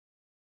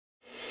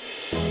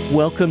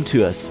Welcome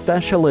to a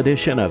special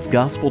edition of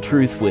Gospel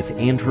Truth with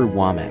Andrew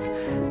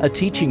Wommack, a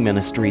teaching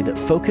ministry that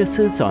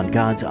focuses on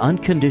God's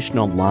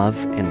unconditional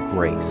love and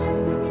grace.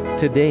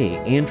 Today,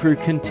 Andrew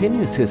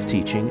continues his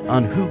teaching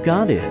on who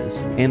God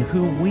is and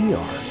who we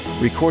are,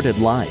 recorded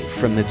live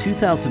from the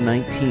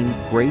 2019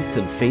 Grace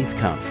and Faith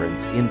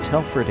Conference in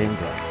Telford,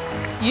 England.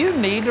 You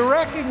need to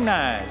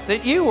recognize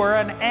that you were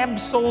an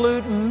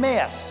absolute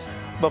mess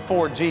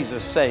before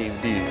Jesus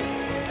saved you.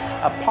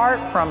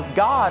 Apart from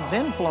God's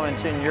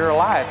influence in your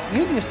life,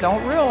 you just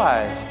don't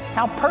realize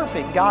how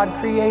perfect God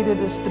created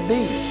us to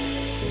be.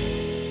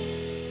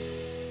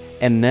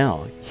 And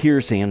now,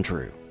 here's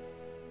Andrew.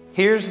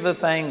 Here's the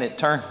thing that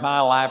turned my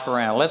life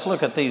around. Let's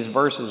look at these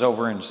verses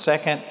over in 2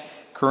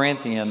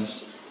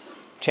 Corinthians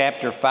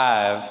chapter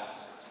 5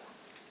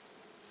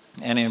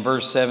 and in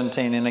verse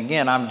 17. And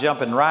again, I'm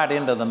jumping right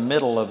into the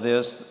middle of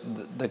this.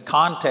 The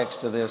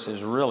context of this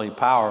is really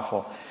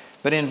powerful.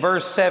 But in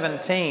verse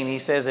 17, he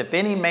says, if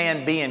any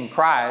man be in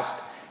Christ,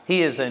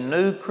 he is a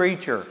new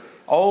creature.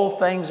 Old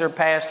things are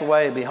passed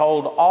away.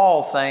 Behold,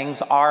 all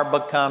things are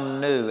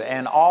become new.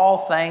 And all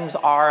things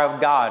are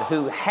of God,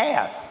 who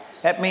hath,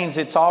 that means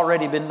it's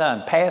already been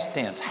done, past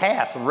tense,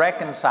 hath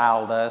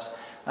reconciled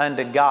us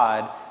unto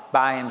God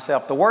by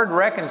himself. The word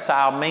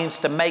reconcile means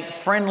to make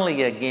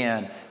friendly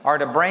again, or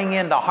to bring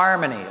into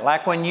harmony.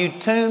 Like when you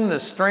tune the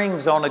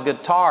strings on a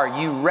guitar,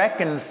 you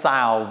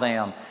reconcile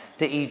them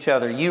to each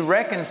other. You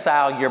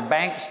reconcile your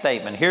bank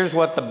statement. Here's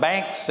what the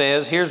bank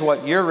says. Here's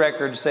what your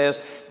record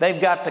says.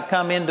 They've got to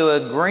come into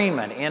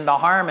agreement, into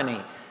harmony.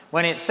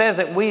 When it says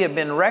that we have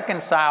been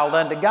reconciled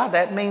unto God,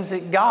 that means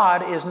that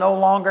God is no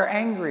longer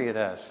angry at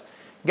us.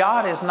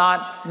 God is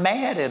not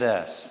mad at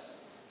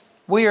us.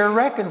 We are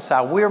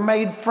reconciled. We're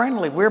made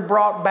friendly. We're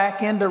brought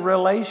back into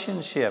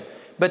relationship.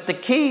 But the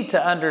key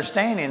to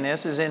understanding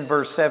this is in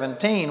verse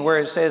 17, where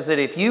it says that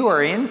if you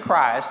are in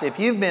Christ,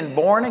 if you've been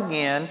born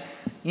again,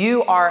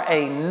 you are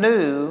a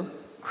new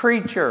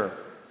creature.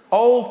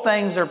 Old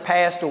things are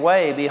passed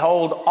away.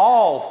 Behold,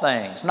 all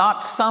things,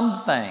 not some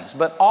things,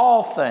 but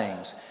all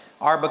things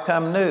are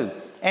become new.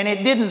 And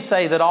it didn't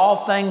say that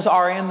all things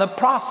are in the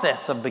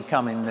process of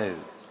becoming new.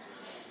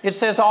 It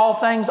says all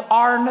things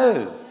are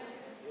new.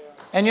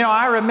 And you know,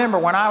 I remember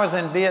when I was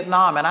in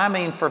Vietnam, and I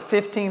mean for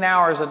 15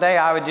 hours a day,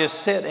 I would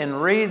just sit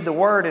and read the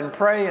Word and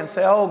pray and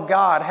say, oh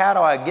God, how do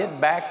I get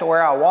back to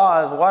where I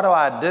was? What do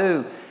I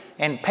do?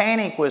 And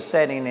panic was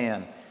setting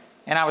in.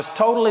 And I was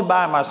totally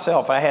by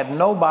myself. I had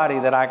nobody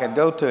that I could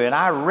go to. And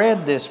I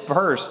read this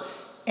verse,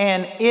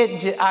 and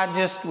I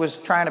just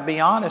was trying to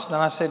be honest. And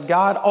I said,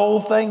 God,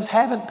 old things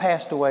haven't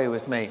passed away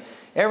with me.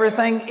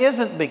 Everything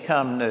isn't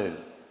become new.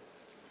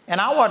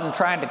 And I wasn't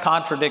trying to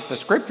contradict the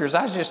scriptures.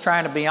 I was just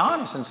trying to be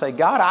honest and say,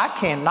 God, I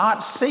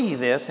cannot see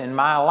this in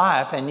my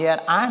life, and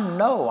yet I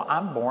know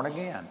I'm born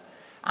again.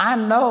 I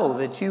know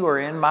that you are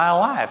in my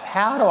life.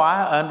 How do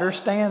I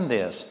understand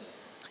this?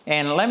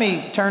 And let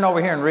me turn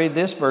over here and read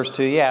this verse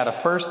to you out of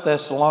 1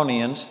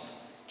 Thessalonians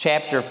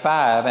chapter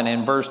 5 and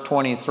in verse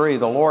 23.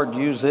 The Lord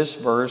used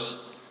this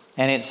verse,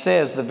 and it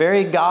says, the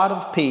very God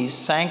of peace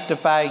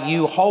sanctify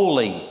you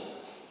wholly.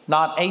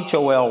 Not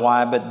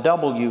H-O-L-Y, but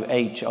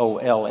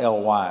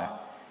W-H-O-L-L-Y,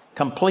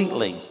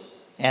 completely.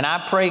 And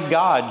I pray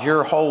God,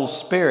 your whole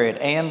spirit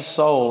and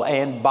soul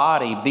and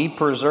body be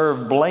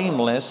preserved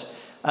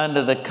blameless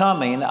unto the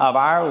coming of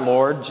our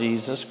Lord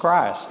Jesus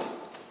Christ.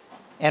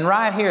 And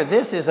right here,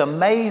 this is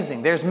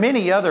amazing. There's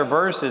many other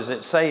verses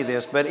that say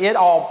this, but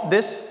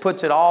this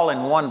puts it all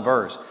in one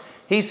verse.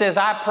 He says,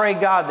 I pray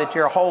God that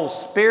your whole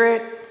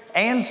spirit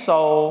and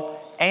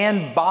soul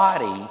and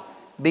body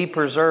be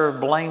preserved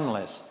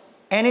blameless.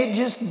 And it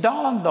just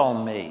dawned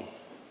on me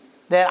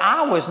that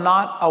I was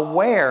not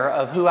aware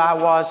of who I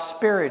was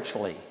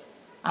spiritually.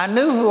 I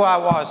knew who I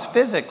was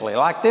physically.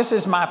 Like, this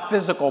is my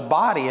physical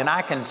body, and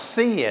I can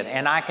see it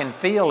and I can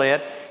feel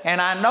it. And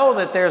I know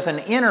that there's an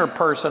inner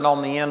person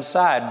on the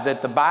inside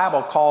that the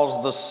Bible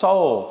calls the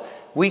soul.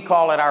 We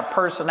call it our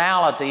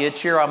personality.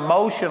 It's your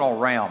emotional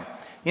realm.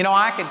 You know,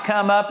 I could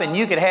come up and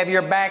you could have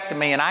your back to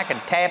me and I could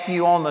tap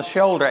you on the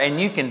shoulder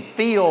and you can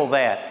feel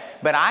that.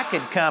 But I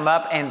could come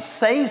up and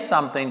say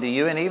something to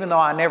you, and even though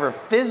I never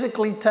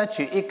physically touch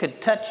you, it could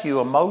touch you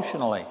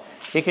emotionally.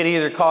 It could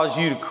either cause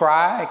you to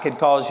cry, it could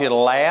cause you to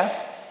laugh.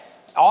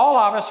 All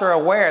of us are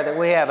aware that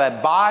we have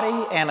a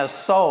body and a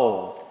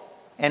soul,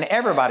 and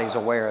everybody's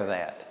aware of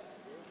that.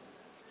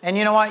 And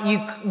you know what?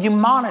 You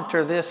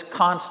monitor this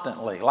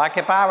constantly. Like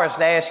if I was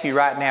to ask you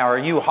right now, are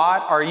you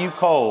hot or are you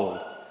cold?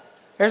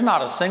 There's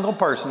not a single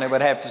person that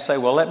would have to say,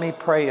 well, let me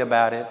pray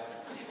about it,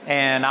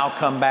 and I'll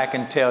come back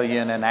and tell you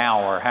in an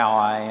hour how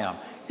I am.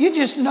 You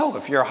just know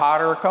if you're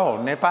hot or cold.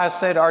 And if I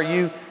said, are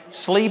you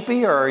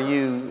sleepy or are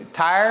you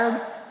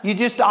tired? You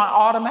just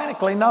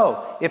automatically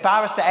know. If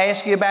I was to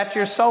ask you about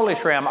your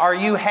soulish realm, are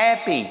you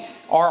happy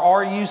or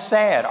are you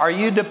sad? Are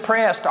you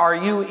depressed? Are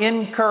you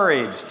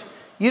encouraged?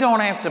 You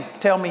don't have to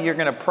tell me you're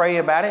going to pray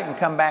about it and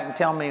come back and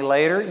tell me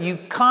later. You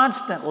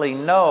constantly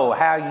know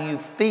how you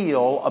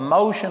feel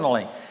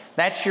emotionally.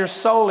 That's your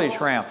soulish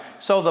realm.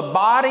 So the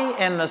body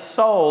and the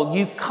soul,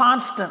 you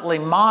constantly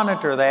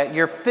monitor that.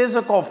 Your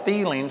physical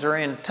feelings are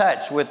in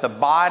touch with the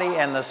body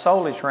and the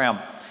soulish realm.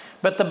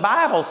 But the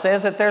Bible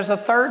says that there's a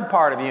third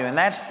part of you, and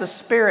that's the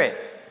spirit.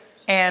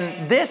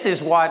 And this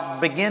is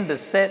what began to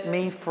set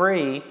me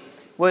free,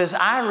 was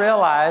I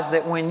realized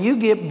that when you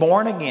get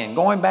born again,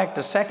 going back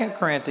to 2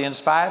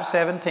 Corinthians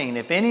 5:17,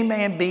 if any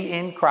man be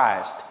in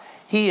Christ,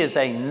 he is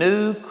a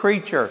new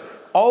creature.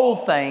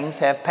 Old things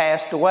have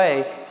passed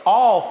away.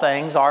 All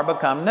things are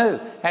become new.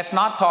 That's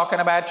not talking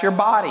about your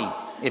body.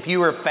 If you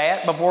were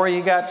fat before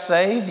you got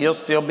saved, you'll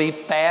still be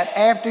fat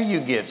after you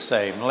get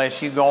saved,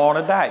 unless you go on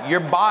a diet. Your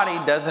body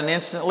doesn't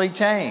instantly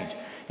change.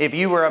 If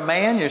you were a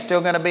man, you're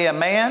still going to be a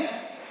man.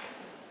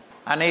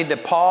 I need to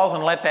pause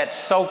and let that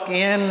soak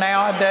in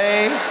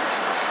nowadays.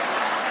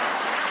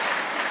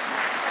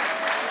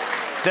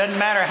 Doesn't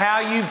matter how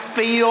you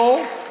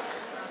feel,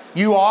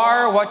 you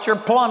are what your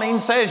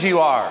plumbing says you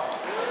are.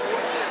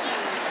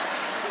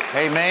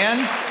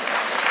 Amen.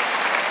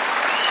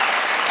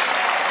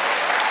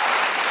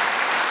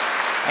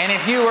 And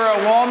if you were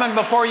a woman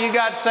before you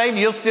got saved,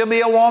 you'll still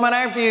be a woman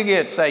after you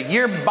get saved.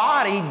 Your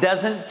body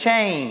doesn't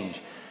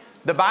change.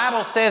 The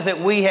Bible says that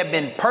we have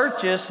been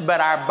purchased, but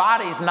our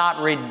body's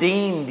not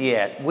redeemed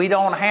yet. We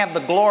don't have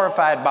the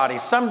glorified body.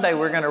 Someday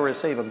we're going to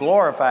receive a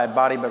glorified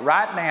body, but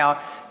right now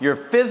your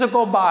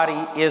physical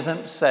body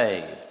isn't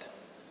saved.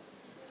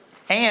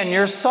 And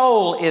your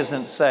soul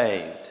isn't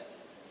saved.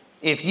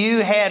 If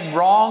you had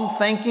wrong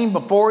thinking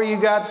before you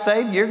got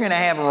saved, you're going to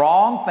have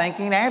wrong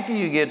thinking after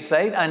you get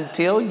saved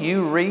until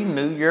you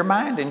renew your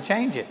mind and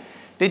change it.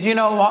 Did you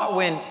know what?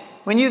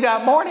 When you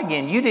got born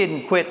again, you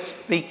didn't quit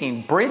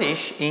speaking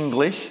British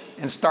English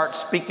and start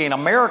speaking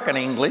American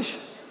English.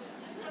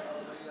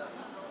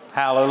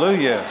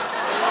 Hallelujah.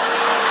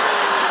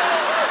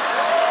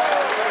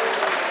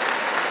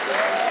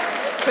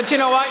 But you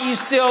know what?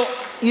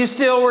 You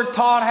still were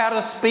taught how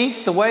to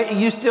speak the way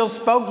you still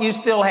spoke. You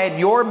still had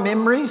your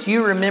memories.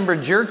 You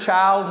remembered your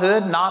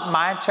childhood, not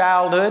my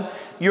childhood.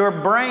 Your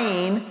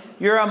brain,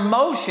 your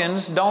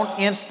emotions don't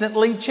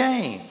instantly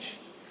change.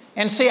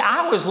 And see,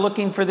 I was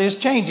looking for this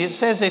change. It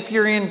says if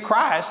you're in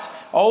Christ,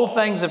 old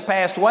things have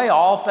passed away,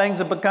 all things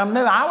have become new.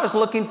 I was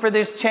looking for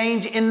this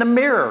change in the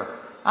mirror.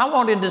 I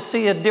wanted to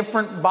see a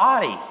different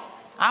body.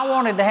 I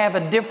wanted to have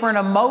a different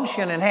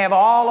emotion and have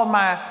all of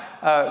my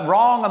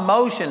wrong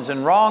emotions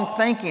and wrong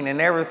thinking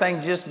and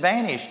everything just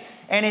vanish.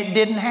 And it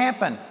didn't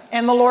happen.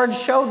 And the Lord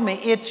showed me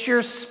it's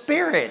your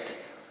spirit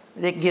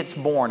that gets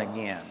born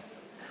again.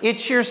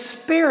 It's your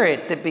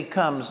spirit that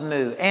becomes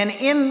new. And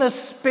in the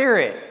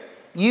spirit,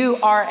 you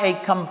are a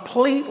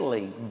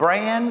completely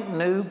brand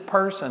new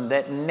person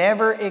that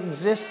never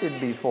existed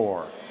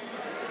before.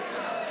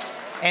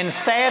 And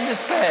sad to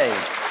say,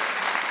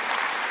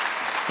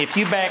 if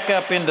you back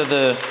up into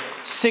the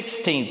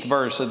 16th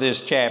verse of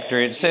this chapter,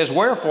 it says,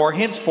 "Wherefore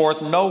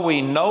henceforth know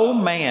we no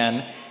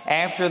man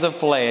after the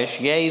flesh,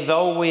 yea,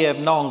 though we have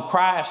known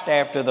Christ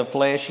after the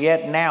flesh,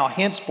 yet now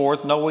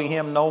henceforth know we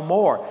him no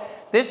more."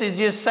 This is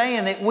just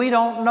saying that we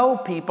don't know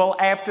people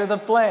after the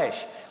flesh.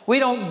 We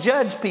don't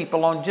judge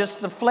people on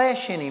just the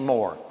flesh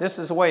anymore. This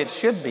is the way it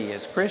should be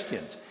as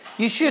Christians.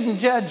 You shouldn't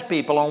judge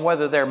people on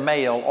whether they're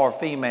male or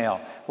female,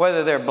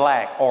 whether they're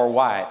black or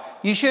white.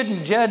 You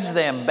shouldn't judge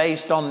them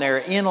based on their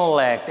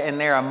intellect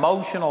and their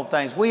emotional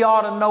things. We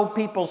ought to know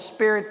people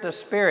spirit to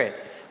spirit.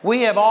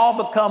 We have all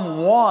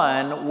become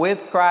one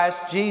with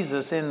Christ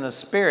Jesus in the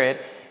Spirit.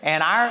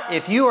 And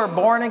if you are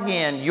born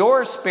again,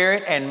 your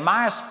spirit and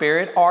my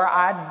spirit are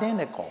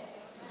identical.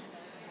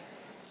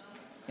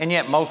 And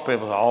yet most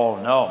people say, "Oh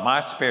no,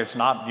 my spirit's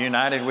not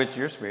united with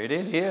your spirit."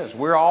 It is.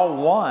 We're all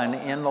one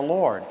in the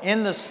Lord.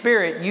 In the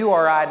Spirit, you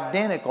are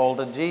identical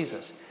to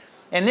Jesus.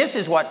 And this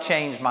is what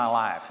changed my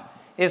life.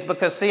 Is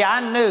because, see, I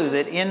knew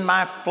that in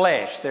my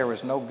flesh there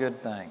was no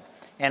good thing.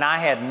 And I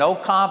had no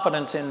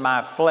confidence in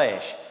my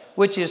flesh,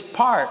 which is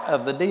part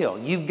of the deal.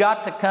 You've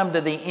got to come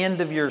to the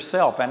end of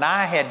yourself. And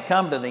I had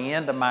come to the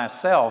end of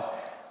myself,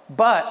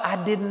 but I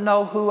didn't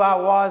know who I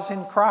was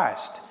in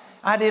Christ.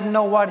 I didn't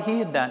know what He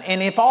had done.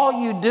 And if all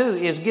you do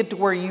is get to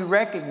where you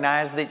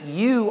recognize that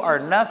you are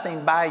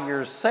nothing by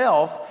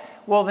yourself,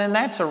 well, then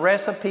that's a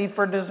recipe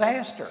for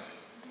disaster.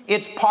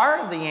 It's part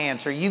of the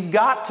answer. You've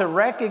got to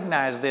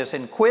recognize this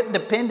and quit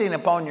depending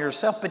upon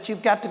yourself, but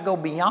you've got to go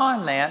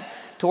beyond that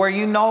to where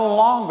you no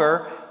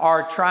longer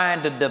are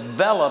trying to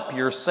develop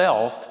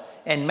yourself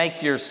and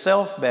make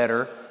yourself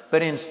better,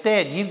 but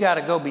instead you've got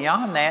to go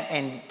beyond that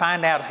and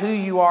find out who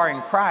you are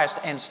in Christ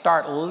and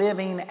start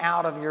living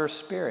out of your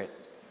spirit.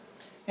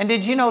 And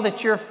did you know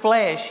that your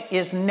flesh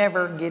is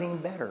never getting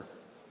better?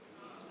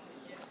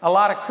 A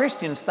lot of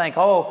Christians think,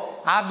 "Oh,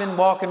 I've been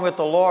walking with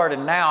the Lord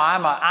and now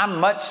I'm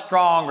much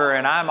stronger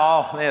and I'm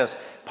all this."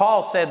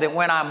 Paul said that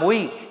when I'm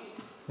weak,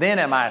 then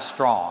am I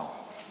strong.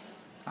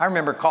 I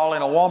remember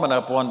calling a woman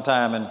up one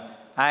time and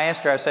I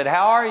asked her, I said,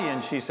 "How are you?"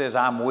 And she says,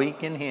 "I'm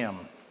weak in Him."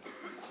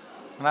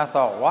 And I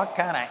thought, what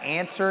kind of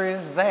answer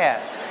is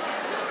that?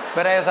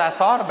 But as I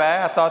thought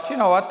about it, I thought, you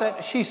know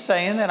what? She's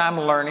saying that I'm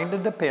learning to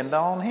depend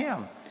on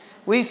Him.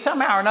 We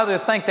somehow or another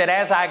think that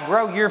as I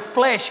grow, your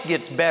flesh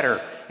gets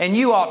better. And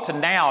you ought to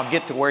now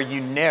get to where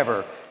you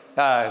never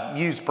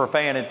use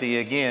profanity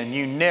again.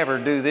 You never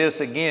do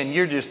this again.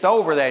 You're just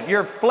over that.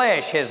 Your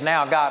flesh has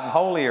now gotten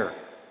holier.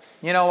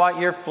 You know what?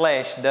 Your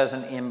flesh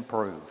doesn't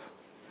improve.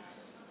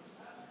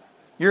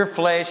 Your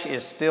flesh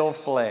is still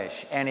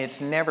flesh, and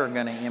it's never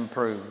going to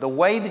improve. The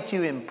way that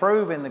you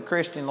improve in the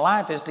Christian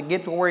life is to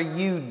get to where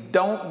you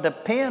don't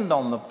depend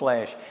on the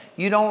flesh.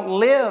 You don't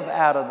live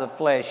out of the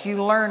flesh.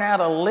 You learn how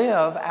to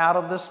live out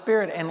of the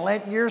Spirit and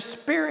let your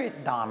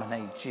spirit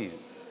dominate you.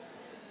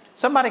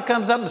 Somebody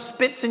comes up and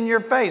spits in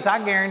your face,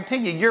 I guarantee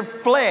you, your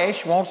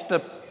flesh wants to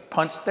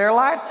punch their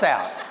lights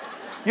out.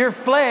 Your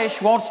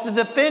flesh wants to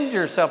defend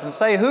yourself and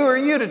say, who are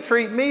you to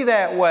treat me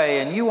that way?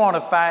 And you want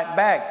to fight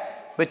back.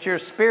 But your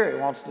spirit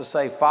wants to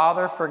say,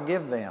 Father,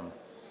 forgive them,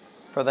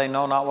 for they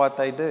know not what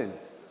they do.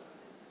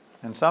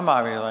 And some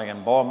of you are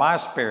thinking, boy, my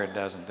spirit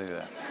doesn't do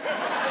that.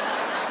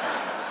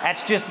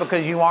 That's just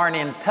because you aren't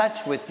in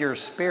touch with your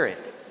spirit.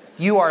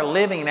 You are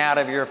living out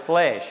of your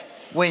flesh.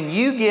 When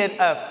you get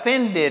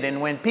offended and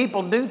when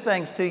people do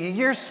things to you,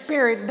 your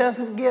spirit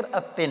doesn't get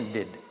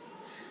offended.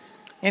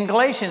 In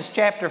Galatians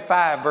chapter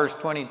 5, verse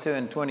 22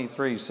 and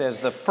 23 says,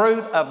 the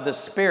fruit of the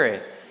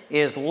Spirit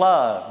is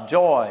love,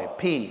 joy,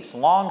 peace,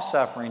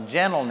 long-suffering,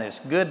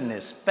 gentleness,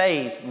 goodness,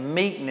 faith,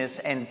 meekness,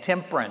 and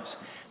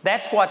temperance.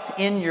 That's what's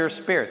in your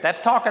spirit.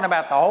 That's talking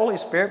about the Holy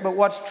Spirit, but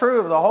what's true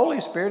of the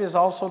Holy Spirit is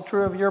also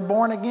true of your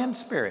born-again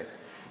spirit.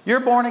 Your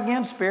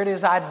born-again spirit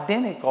is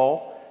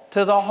identical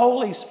to the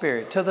Holy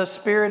Spirit, to the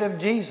Spirit of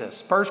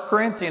Jesus. 1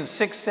 Corinthians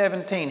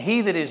 6:17,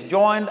 he that is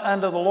joined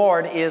unto the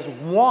Lord is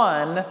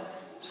one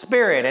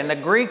Spirit. And the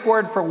Greek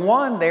word for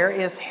one there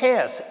is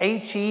hes,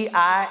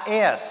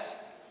 H-E-I-S.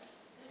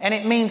 And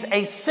it means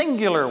a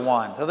singular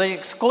one, to the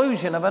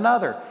exclusion of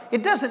another.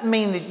 It doesn't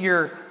mean that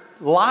you're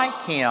like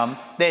him,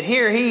 that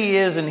here he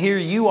is and here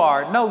you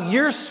are. No,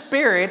 your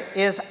spirit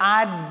is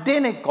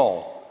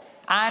identical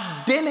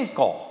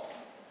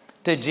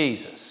to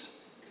Jesus.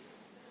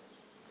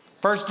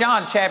 1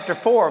 John chapter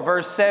 4,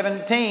 verse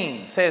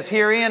 17 says,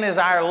 herein is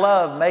our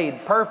love made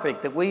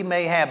perfect, that we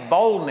may have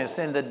boldness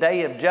in the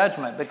day of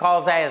judgment,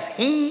 because as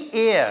he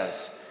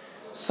is,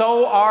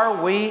 so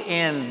are we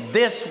in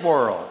this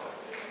world.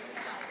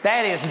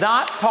 That is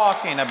not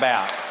talking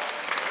about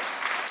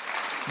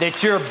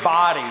that your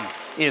body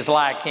is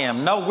like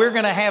him. No, we're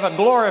going to have a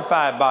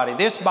glorified body.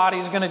 This body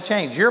is going to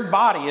change. Your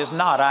body is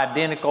not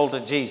identical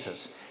to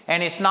Jesus.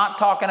 And it's not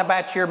talking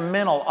about your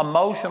mental,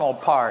 emotional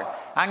part.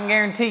 I can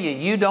guarantee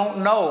you, you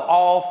don't know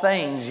all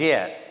things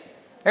yet.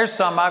 There's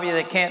some of you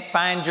that can't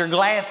find your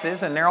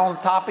glasses and they're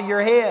on top of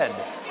your head.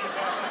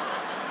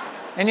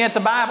 And yet the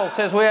Bible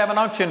says we have an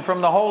unction from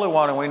the Holy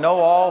One and we know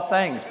all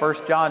things. 1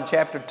 John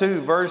chapter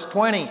 2, verse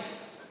 20.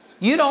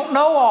 You don't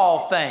know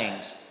all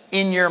things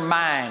in your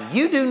mind.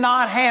 You do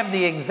not have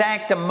the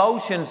exact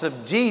emotions of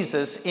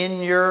Jesus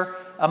in your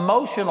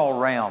emotional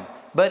realm,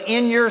 but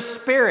in your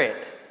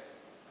spirit.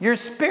 Your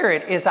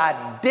spirit is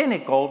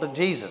identical to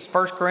Jesus.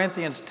 1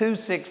 Corinthians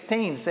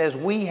 2:16 says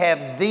we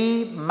have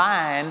the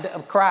mind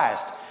of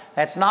Christ.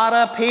 That's not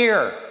up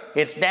here.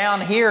 It's down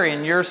here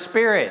in your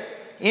spirit.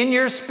 In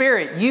your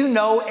spirit, you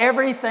know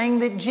everything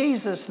that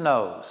Jesus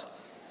knows.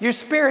 Your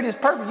spirit is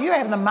perfect. You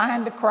have the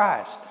mind of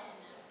Christ.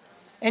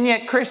 And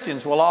yet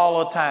Christians will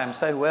all the time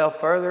say, well,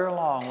 further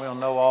along we'll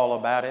know all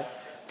about it.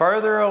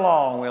 Further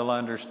along we'll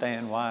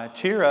understand why.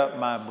 Cheer up,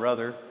 my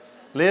brother.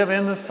 Live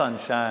in the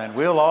sunshine.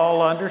 We'll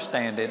all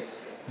understand it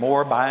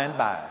more by and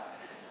by.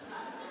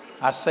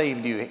 I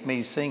saved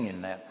me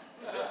singing that.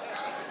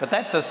 But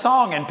that's a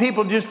song, and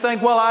people just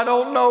think, well, I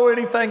don't know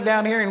anything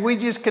down here, and we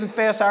just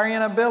confess our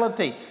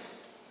inability.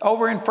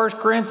 Over in 1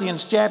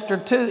 Corinthians chapter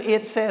 2,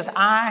 it says,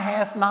 eye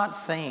hath not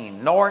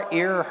seen, nor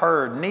ear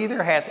heard,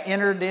 neither hath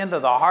entered into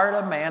the heart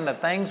of man the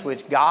things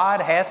which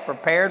God hath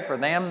prepared for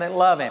them that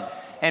love him.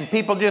 And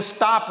people just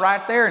stop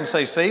right there and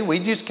say, see, we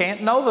just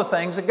can't know the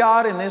things of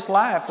God in this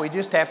life. We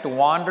just have to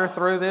wander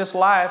through this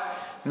life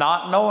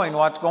not knowing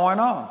what's going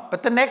on.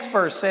 But the next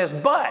verse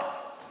says, but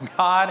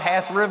God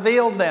hath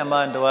revealed them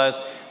unto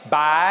us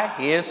by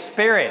his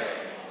Spirit.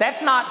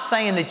 That's not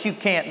saying that you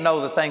can't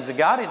know the things of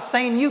God. It's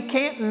saying you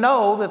can't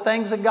know the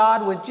things of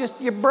God with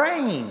just your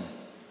brain.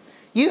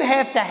 You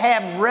have to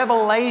have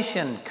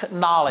revelation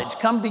knowledge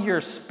come to your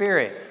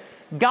spirit.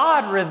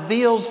 God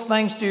reveals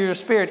things to your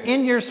spirit.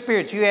 In your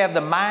spirit, you have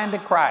the mind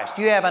of Christ.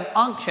 You have an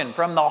unction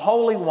from the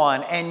Holy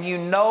One, and you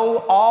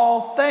know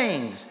all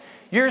things.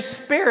 Your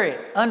spirit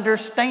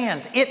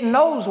understands. It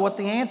knows what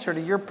the answer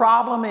to your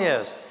problem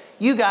is.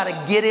 You got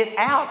to get it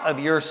out of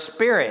your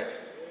spirit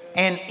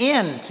and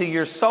into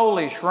your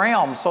soulish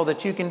realm so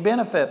that you can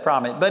benefit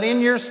from it. But in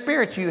your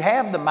spirit, you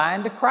have the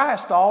mind of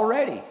Christ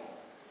already.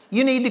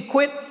 You need to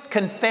quit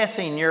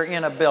confessing your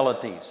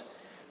inabilities.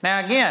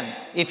 Now again,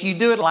 if you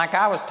do it like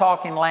I was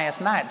talking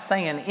last night,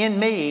 saying in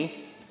me,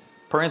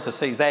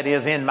 parentheses, that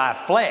is in my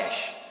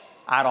flesh,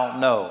 I don't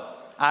know.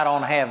 I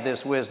don't have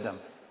this wisdom.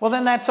 Well,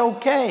 then that's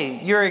okay.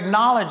 You're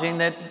acknowledging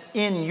that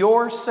in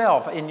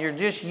yourself, in your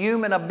just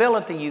human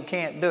ability, you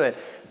can't do it.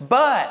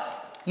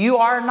 But You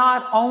are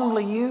not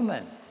only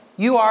human.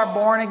 You are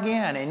born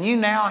again, and you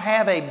now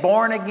have a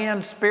born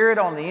again spirit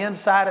on the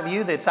inside of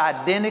you that's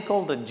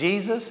identical to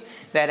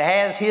Jesus, that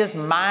has His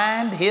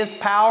mind, His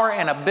power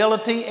and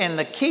ability. And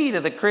the key to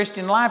the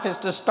Christian life is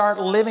to start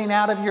living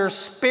out of your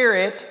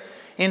spirit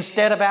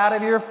instead of out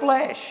of your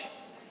flesh.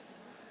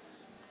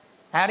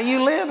 How do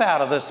you live out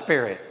of the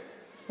Spirit?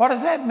 What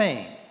does that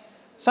mean?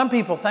 Some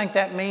people think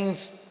that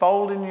means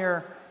folding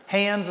your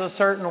hands a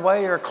certain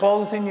way, or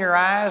closing your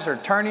eyes, or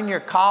turning your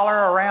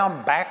collar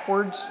around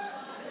backwards.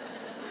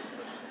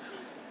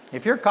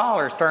 If your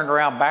collar's turned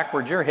around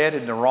backwards, you're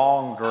headed in the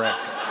wrong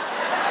direction.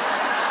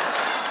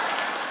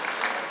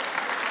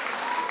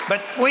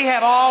 But we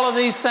have all of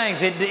these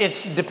things.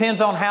 It depends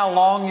on how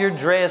long your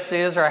dress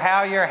is, or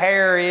how your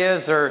hair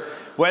is, or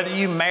whether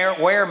you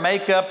wear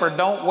makeup or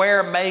don't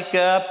wear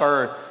makeup.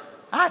 Or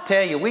I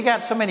tell you, we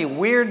got so many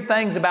weird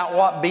things about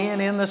what being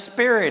in the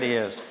Spirit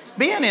is.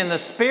 Being in the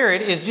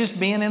Spirit is just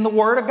being in the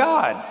Word of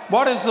God.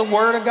 What does the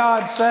Word of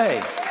God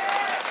say?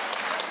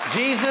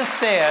 Jesus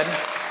said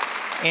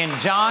in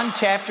John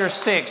chapter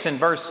 6 and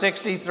verse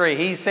 63,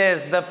 He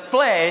says, the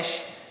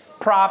flesh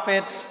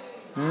profits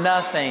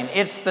nothing.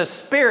 It's the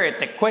Spirit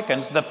that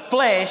quickens. The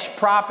flesh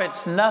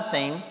profits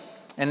nothing.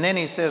 And then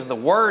He says, the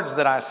words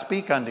that I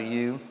speak unto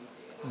you,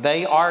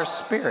 they are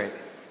spirit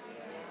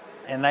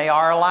and they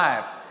are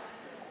alive.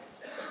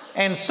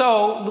 And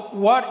so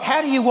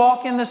how do you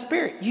walk in the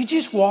Spirit? You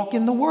just walk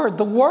in the Word.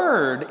 The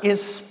Word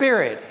is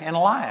spirit and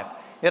life.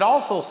 It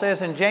also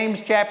says in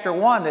James chapter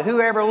 1 that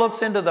whoever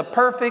looks into the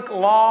perfect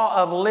law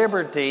of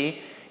liberty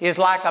is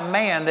like a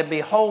man that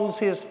beholds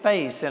his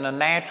face in a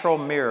natural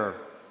mirror.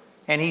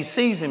 And he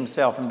sees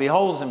himself and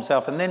beholds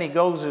himself, and then he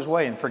goes his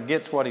way and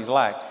forgets what he's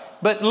like.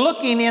 But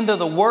looking into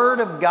the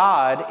Word of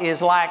God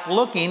is like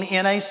looking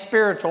in a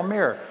spiritual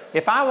mirror.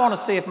 If I want to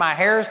see if my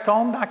hair is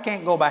combed, I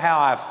can't go by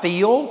how I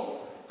feel.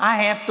 I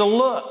have to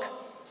look.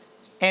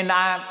 And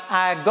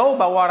I go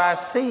by what I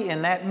see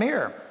in that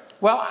mirror.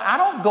 Well, I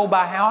don't go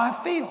by how I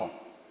feel.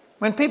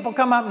 When people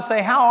come up and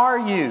say, how are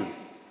you?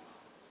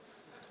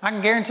 I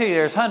can guarantee you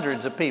there's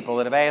hundreds of people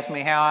that have asked me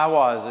how I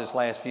was this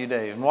last few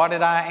days. And what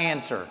did I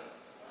answer?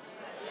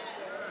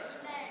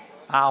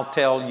 I'll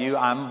tell you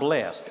I'm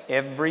blessed.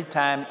 Every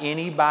time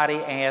anybody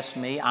asks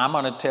me, I'm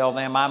going to tell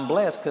them I'm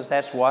blessed, because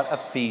that's what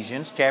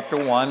Ephesians chapter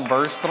 1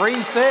 verse 3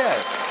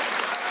 says.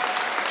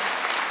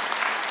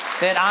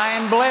 That I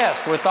am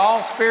blessed with all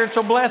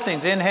spiritual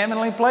blessings in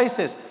heavenly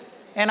places.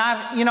 And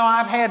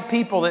I've had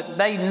people that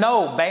they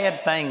know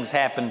bad things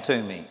happen to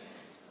me.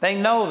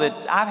 They know that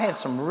I've had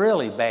some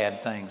really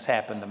bad things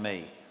happen to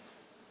me.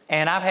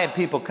 And I've had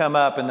people come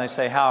up and they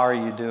say, how are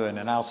you doing?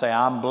 And I'll say,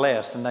 I'm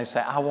blessed. And they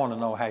say, I want to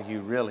know how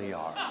you really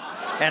are.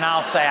 And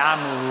I'll say,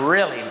 I'm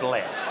really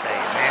blessed.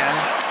 Amen.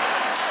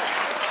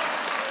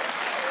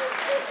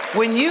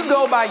 When you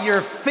go by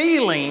your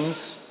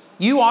feelings,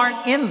 you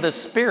aren't in the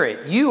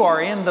Spirit. You are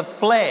in the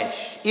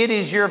flesh. It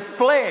is your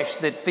flesh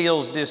that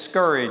feels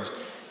discouraged.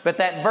 But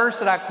that verse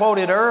that I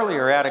quoted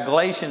earlier out of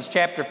Galatians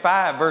chapter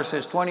 5,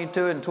 verses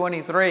 22 and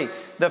 23,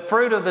 the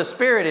fruit of the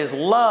Spirit is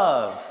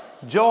love,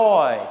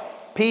 joy,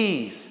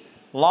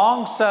 peace,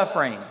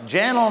 long-suffering,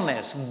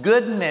 gentleness,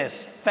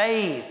 goodness,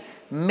 faith,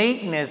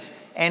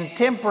 meekness, and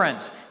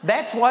temperance.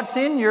 That's what's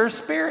in your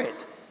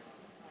spirit.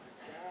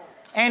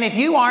 And if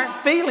you aren't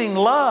feeling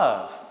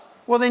love,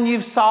 well, then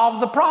you've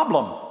solved the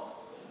problem.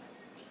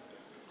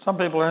 Some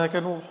people are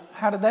thinking, well,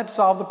 how did that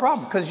solve the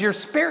problem? Because your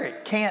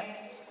spirit can't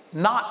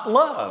not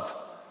love.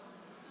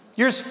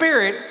 Your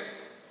spirit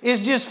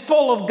is just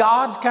full of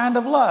God's kind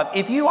of love.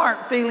 If you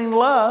aren't feeling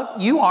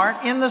love, you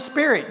aren't in the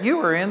Spirit. You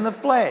are in the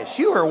flesh.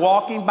 You are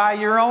walking by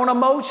your own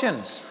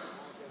emotions.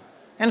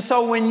 And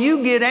so when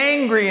you get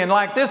angry and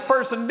like, this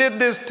person did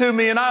this to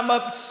me and I'm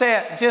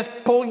upset,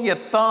 just pull your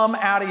thumb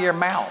out of your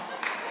mouth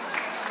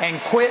and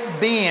quit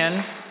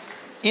being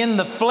in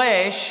the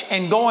flesh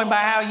and going by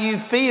how you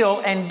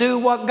feel, and do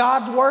what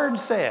God's Word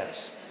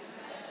says.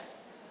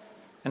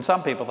 And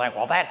some people think,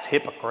 well, that's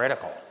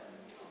hypocritical.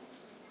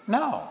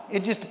 No,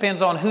 it just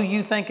depends on who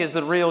you think is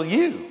the real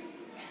you.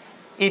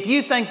 If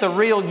you think the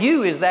real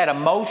you is that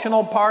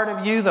emotional part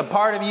of you, the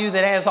part of you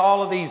that has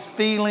all of these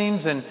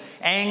feelings and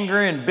anger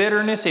and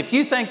bitterness, if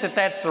you think that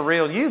that's the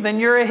real you, then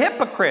you're a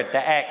hypocrite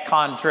to act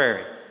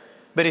contrary.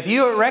 But if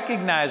you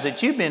recognize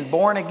that you've been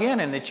born again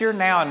and that you're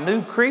now a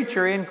new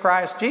creature in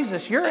Christ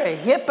Jesus, you're a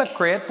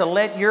hypocrite to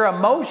let your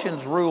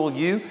emotions rule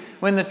you,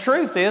 when the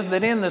truth is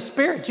that in the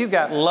Spirit you've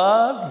got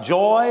love,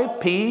 joy,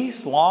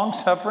 peace,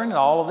 long-suffering, and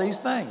all of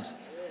these things.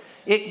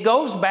 It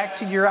goes back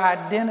to your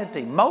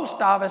identity. Most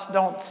of us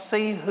don't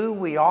see who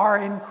we are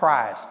in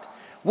Christ.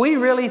 We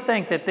really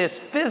think that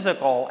this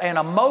physical and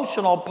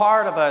emotional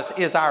part of us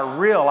is our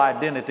real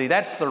identity.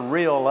 That's the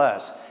real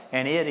us,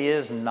 and it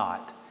is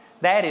not.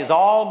 That is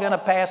all going to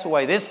pass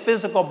away. This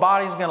physical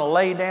body is going to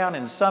lay down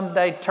and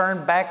someday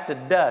turn back to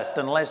dust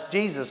unless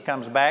Jesus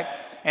comes back,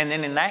 and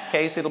then in that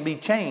case it'll be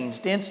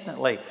changed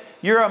instantly.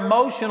 Your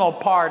emotional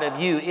part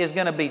of you is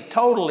going to be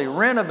totally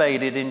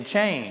renovated and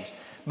changed.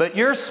 But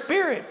your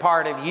spirit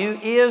part of you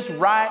is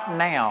right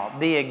now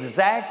the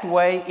exact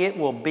way it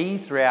will be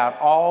throughout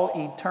all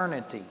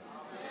eternity.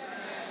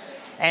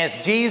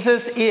 As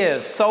Jesus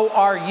is, so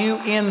are you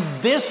in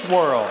this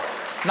world.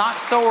 Not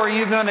so are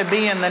you going to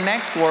be in the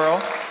next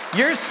world.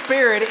 Your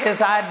spirit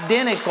is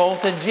identical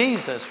to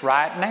Jesus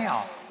right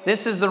now.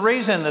 This is the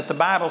reason that the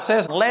Bible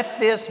says, let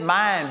this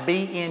mind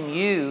be in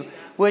you,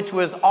 which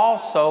was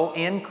also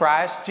in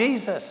Christ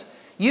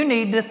Jesus. You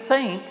need to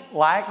think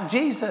like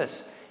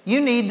Jesus. You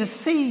need to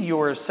see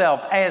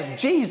yourself as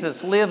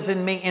Jesus lives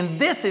in me, and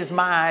this is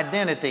my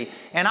identity.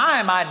 And I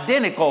am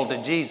identical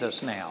to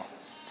Jesus now.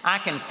 I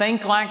can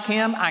think like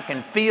Him. I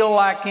can feel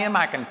like Him.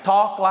 I can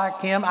talk like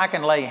Him. I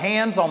can lay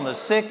hands on the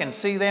sick and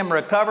see them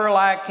recover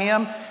like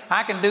Him.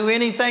 I can do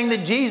anything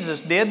that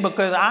Jesus did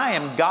because I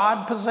am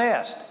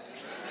God-possessed.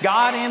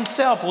 God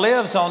Himself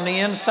lives on the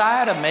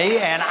inside of me,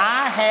 and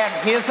I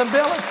have His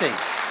ability.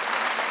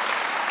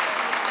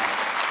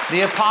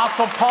 The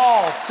Apostle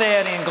Paul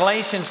said in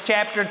Galatians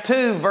chapter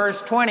 2,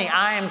 verse 20,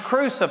 I am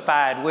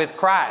crucified with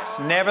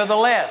Christ.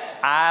 Nevertheless,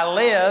 I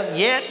live,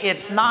 yet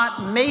it's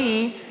not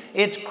me,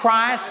 it's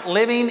Christ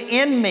living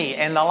in me.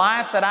 And the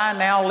life that I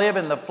now live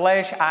in the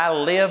flesh, I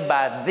live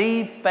by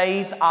the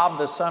faith of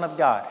the Son of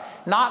God.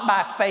 Not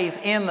by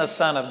faith in the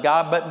Son of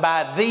God, but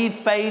by the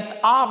faith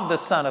of the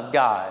Son of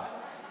God.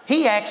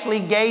 He actually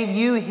gave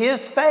you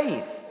His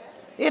faith.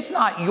 It's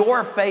not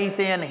your faith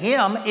in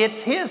Him,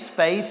 it's His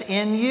faith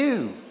in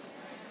you.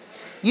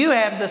 You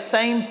have the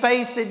same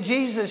faith that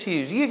Jesus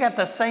used. You got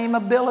the same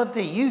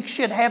ability. You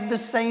should have the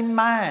same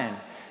mind.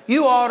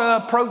 You ought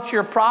to approach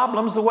your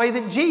problems the way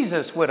that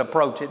Jesus would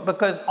approach it,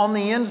 because on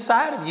the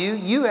inside of you,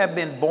 you have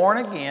been born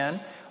again.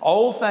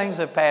 Old things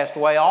have passed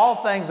away. All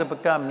things have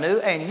become new,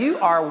 and you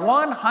are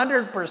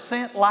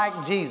 100%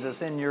 like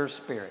Jesus in your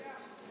spirit.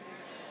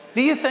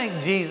 Do you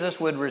think Jesus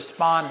would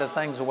respond to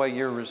things the way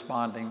you're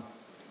responding?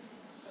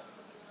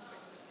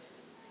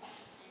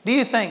 Do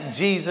you think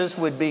Jesus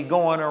would be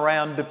going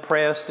around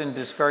depressed and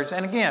discouraged?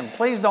 And again,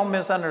 please don't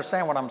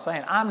misunderstand what I'm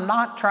saying. I'm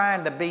not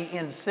trying to be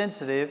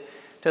insensitive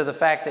to the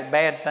fact that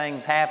bad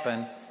things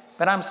happen.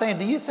 But I'm saying,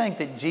 do you think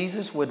that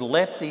Jesus would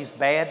let these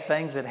bad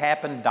things that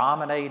happen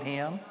dominate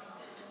Him?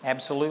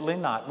 Absolutely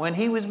not. When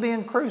He was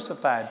being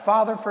crucified,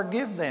 Father,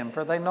 forgive them,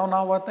 for they know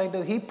not what they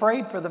do. He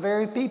prayed for the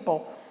very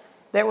people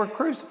that were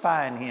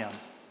crucifying Him.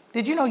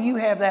 Did you know you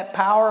have that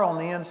power on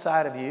the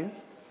inside of you?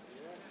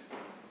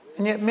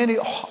 And yet many,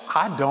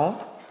 I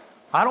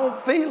don't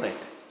feel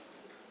it.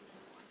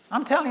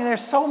 I'm telling you,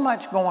 there's so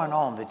much going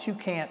on that you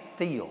can't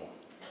feel.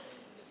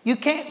 You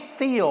can't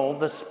feel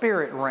the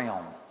spirit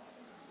realm.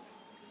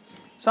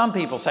 Some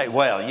people say,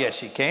 well,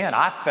 yes, you can.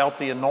 I felt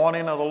the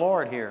anointing of the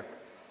Lord here.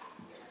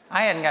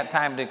 I hadn't got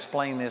time to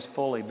explain this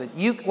fully, but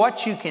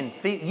what you can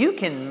feel, you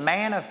can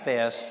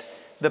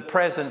manifest the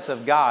presence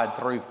of God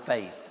through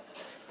faith.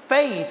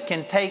 Faith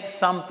can take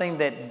something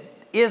that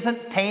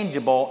isn't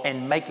tangible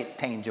and make it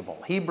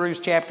tangible. Hebrews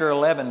chapter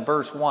 11,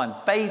 verse 1.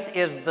 Faith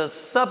is the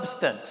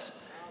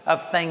substance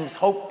of things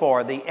hoped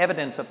for, the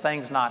evidence of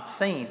things not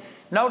seen.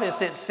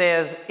 Notice it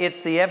says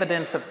it's the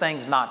evidence of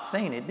things not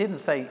seen. It didn't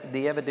say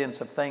the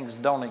evidence of things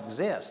don't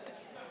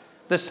exist.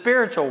 The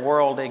spiritual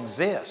world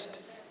exists.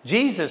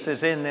 Jesus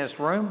is in this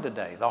room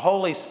today. The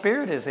Holy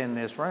Spirit is in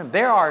this room.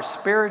 There are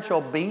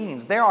spiritual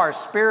beings. There are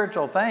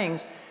spiritual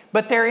things,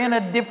 but they're in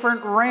a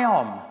different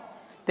realm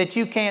that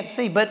you can't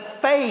see. But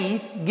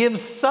faith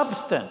gives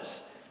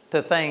substance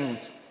to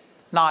things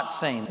not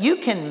seen. You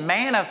can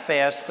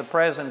manifest the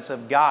presence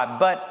of God,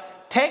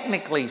 but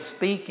technically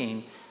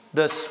speaking,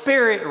 the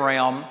spirit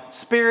realm,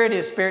 spirit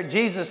is spirit.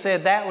 Jesus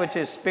said that which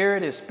is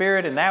spirit,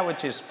 and that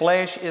which is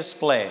flesh is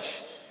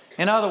flesh.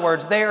 In other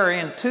words, they are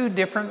in two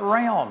different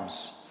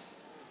realms.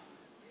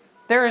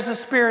 There is a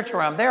spiritual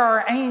realm. There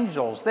are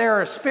angels.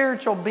 There are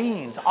spiritual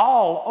beings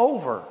all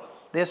over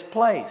this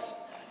place.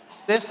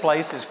 This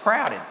place is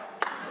crowded.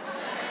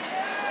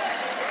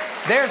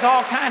 There's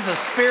all kinds of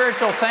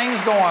spiritual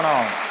things going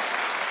on.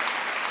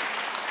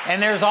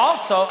 And there's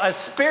also a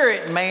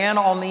spirit man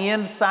on the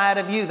inside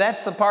of you.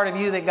 That's the part of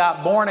you that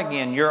got born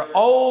again. Your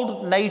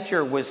old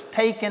nature was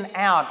taken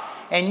out,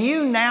 and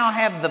you now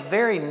have the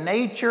very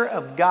nature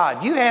of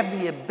God. You have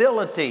the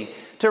ability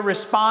to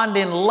respond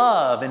in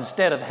love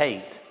instead of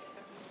hate.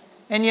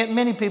 And yet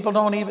many people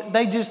don't even,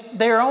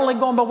 they're only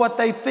going by what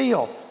they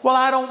feel. Well,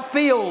 I don't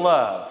feel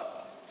love.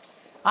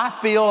 I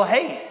feel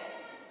hate.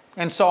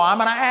 And so I'm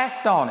going to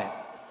act on it.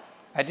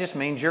 That just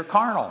means you're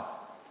carnal.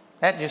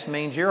 That just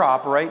means you're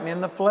operating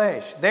in the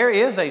flesh. There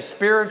is a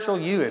spiritual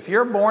you. If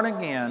you're born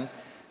again,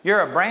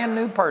 you're a brand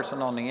new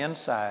person on the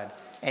inside,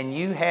 and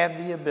you have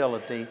the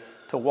ability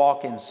to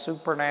walk in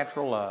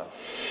supernatural love.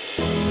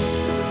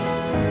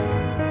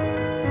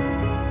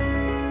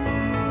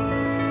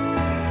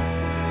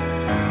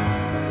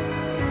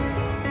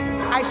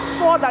 I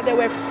saw that there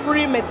were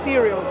free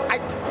materials.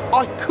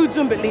 I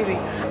couldn't believe it.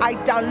 I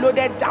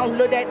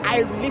downloaded,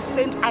 I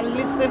listened and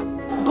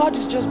listened. God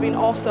has just been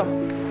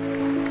awesome.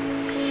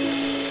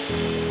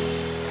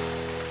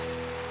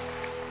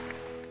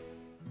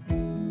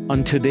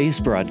 On today's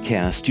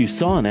broadcast, you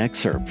saw an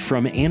excerpt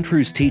from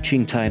Andrew's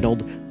teaching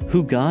titled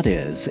Who God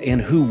Is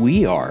and Who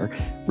We Are,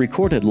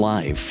 recorded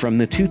live from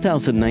the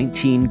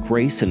 2019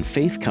 Grace and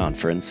Faith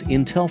Conference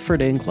in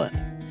Telford, England.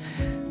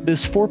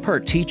 This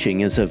 4-part teaching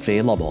is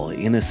available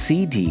in a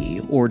CD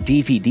or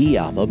DVD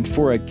album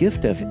for a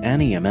gift of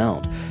any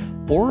amount,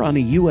 or on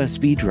a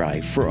USB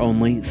drive for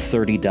only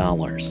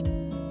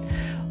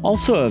 $30.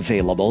 Also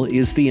available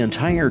is the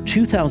entire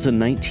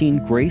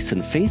 2019 Grace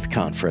and Faith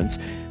Conference,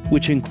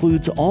 which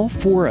includes all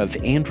 4 of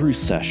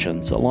Andrew's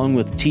sessions, along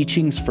with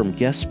teachings from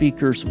guest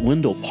speakers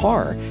Wendell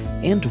Parr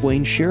and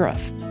Dwayne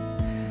Sheriff.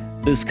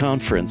 This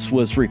conference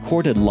was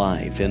recorded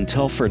live in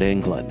Telford,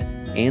 England,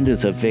 and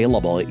is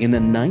available in a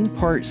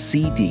 9-part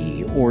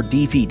CD or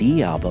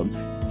DVD album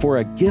for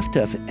a gift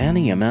of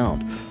any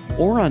amount,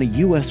 or on a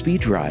USB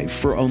drive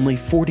for only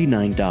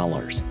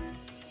 $49.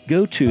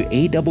 Go to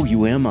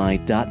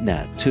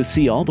awmi.net to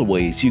see all the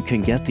ways you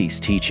can get these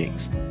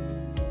teachings.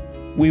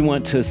 We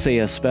want to say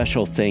a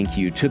special thank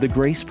you to the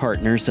grace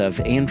partners of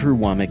Andrew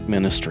Wommack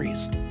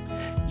Ministries.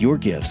 Your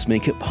gifts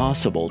make it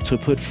possible to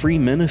put free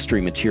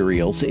ministry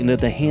materials into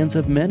the hands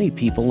of many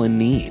people in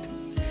need.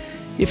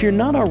 If you're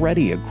not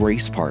already a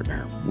grace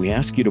partner, we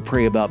ask you to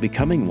pray about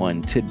becoming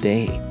one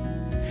today.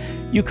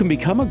 You can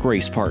become a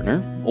grace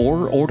partner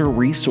or order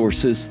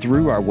resources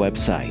through our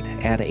website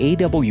at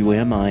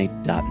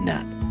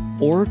awmi.net.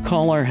 Or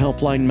call our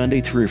helpline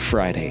Monday through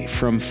Friday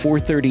from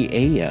 4:30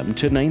 a.m.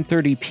 to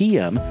 9:30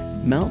 p.m.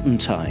 Mountain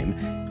Time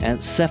at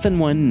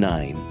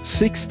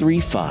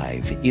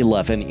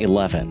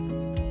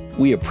 719-635-1111.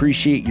 We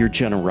appreciate your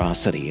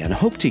generosity and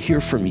hope to hear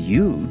from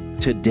you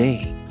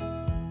today.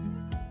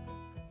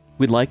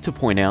 We'd like to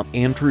point out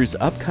Andrew's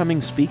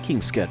upcoming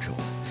speaking schedule.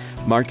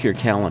 Mark your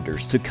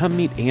calendars to come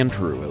meet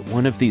Andrew at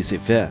one of these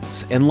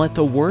events and let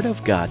the Word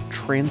of God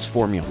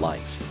transform your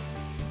life.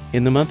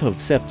 In the month of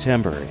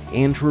September,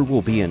 Andrew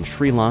will be in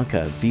Sri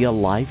Lanka via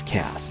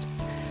livecast.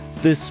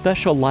 This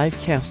special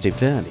livecast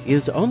event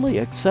is only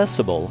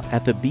accessible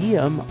at the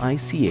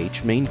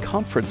BMICH Main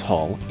Conference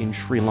Hall in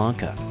Sri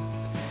Lanka.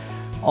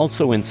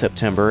 Also in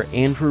September,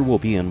 Andrew will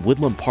be in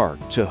Woodland Park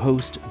to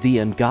host the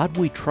In God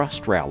We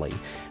Trust rally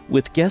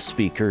with guest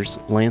speakers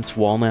Lance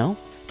Wallnau,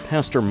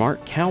 Pastor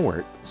Mark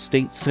Cowart,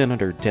 State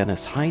Senator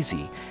Dennis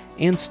Heisey,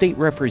 and State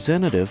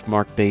Representative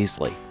Mark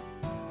Baisley.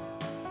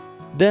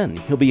 Then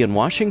he'll be in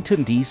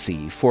Washington,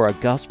 D.C. for a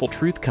Gospel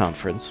Truth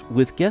Conference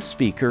with guest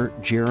speaker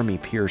Jeremy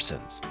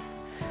Pearsons.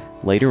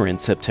 Later in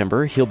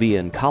September, he'll be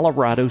in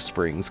Colorado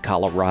Springs,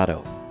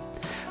 Colorado.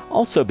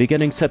 Also,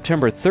 beginning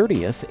September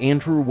 30th,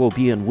 Andrew will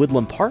be in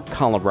Woodland Park,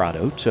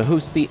 Colorado to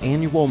host the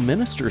annual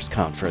Ministers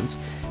Conference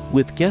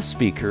with guest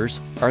speakers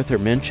Arthur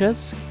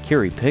Menches,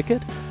 Carrie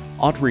Pickett,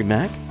 Audrey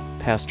Mack,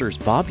 Pastors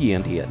Bob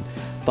Yandian,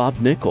 Bob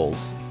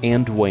Nichols,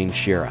 and Dwayne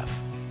Sheriff.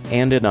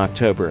 And in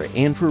October,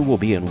 Andrew will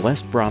be in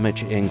West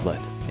Bromwich,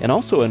 England, and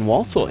also in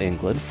Walsall,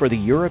 England for the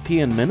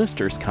European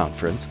Ministers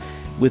Conference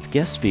with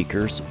guest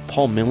speakers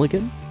Paul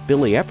Milligan,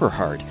 Billy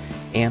Epperhart,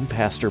 and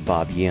Pastor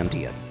Bob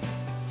Yandian.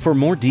 For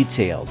more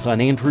details on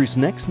Andrew's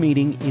next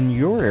meeting in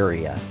your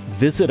area,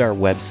 visit our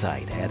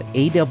website at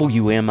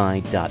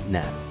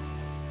awmi.net.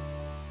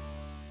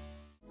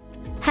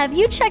 Have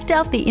you checked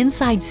out the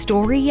Inside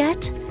Story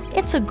yet?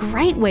 It's a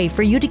great way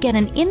for you to get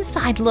an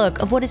inside look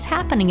of what is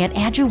happening at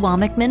Andrew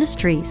Wommack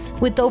Ministries.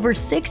 With over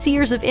 6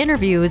 years of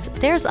interviews,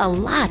 there's a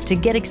lot to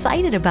get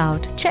excited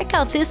about. Check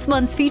out this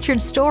month's featured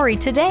story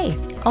today,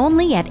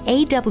 only at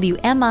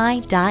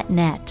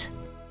awmi.net.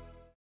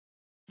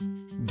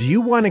 Do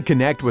you want to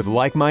connect with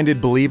like-minded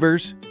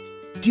believers?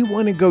 Do you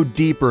want to go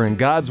deeper in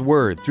God's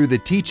Word through the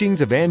teachings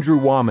of Andrew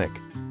Wommack?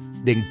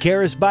 Then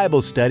Charis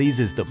Bible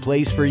Studies is the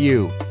place for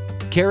you.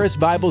 Charis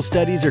Bible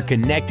Studies are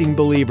connecting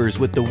believers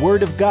with the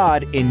Word of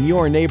God in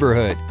your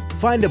neighborhood.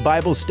 Find a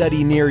Bible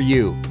study near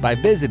you by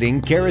visiting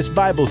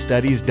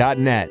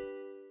charisbiblestudies.net.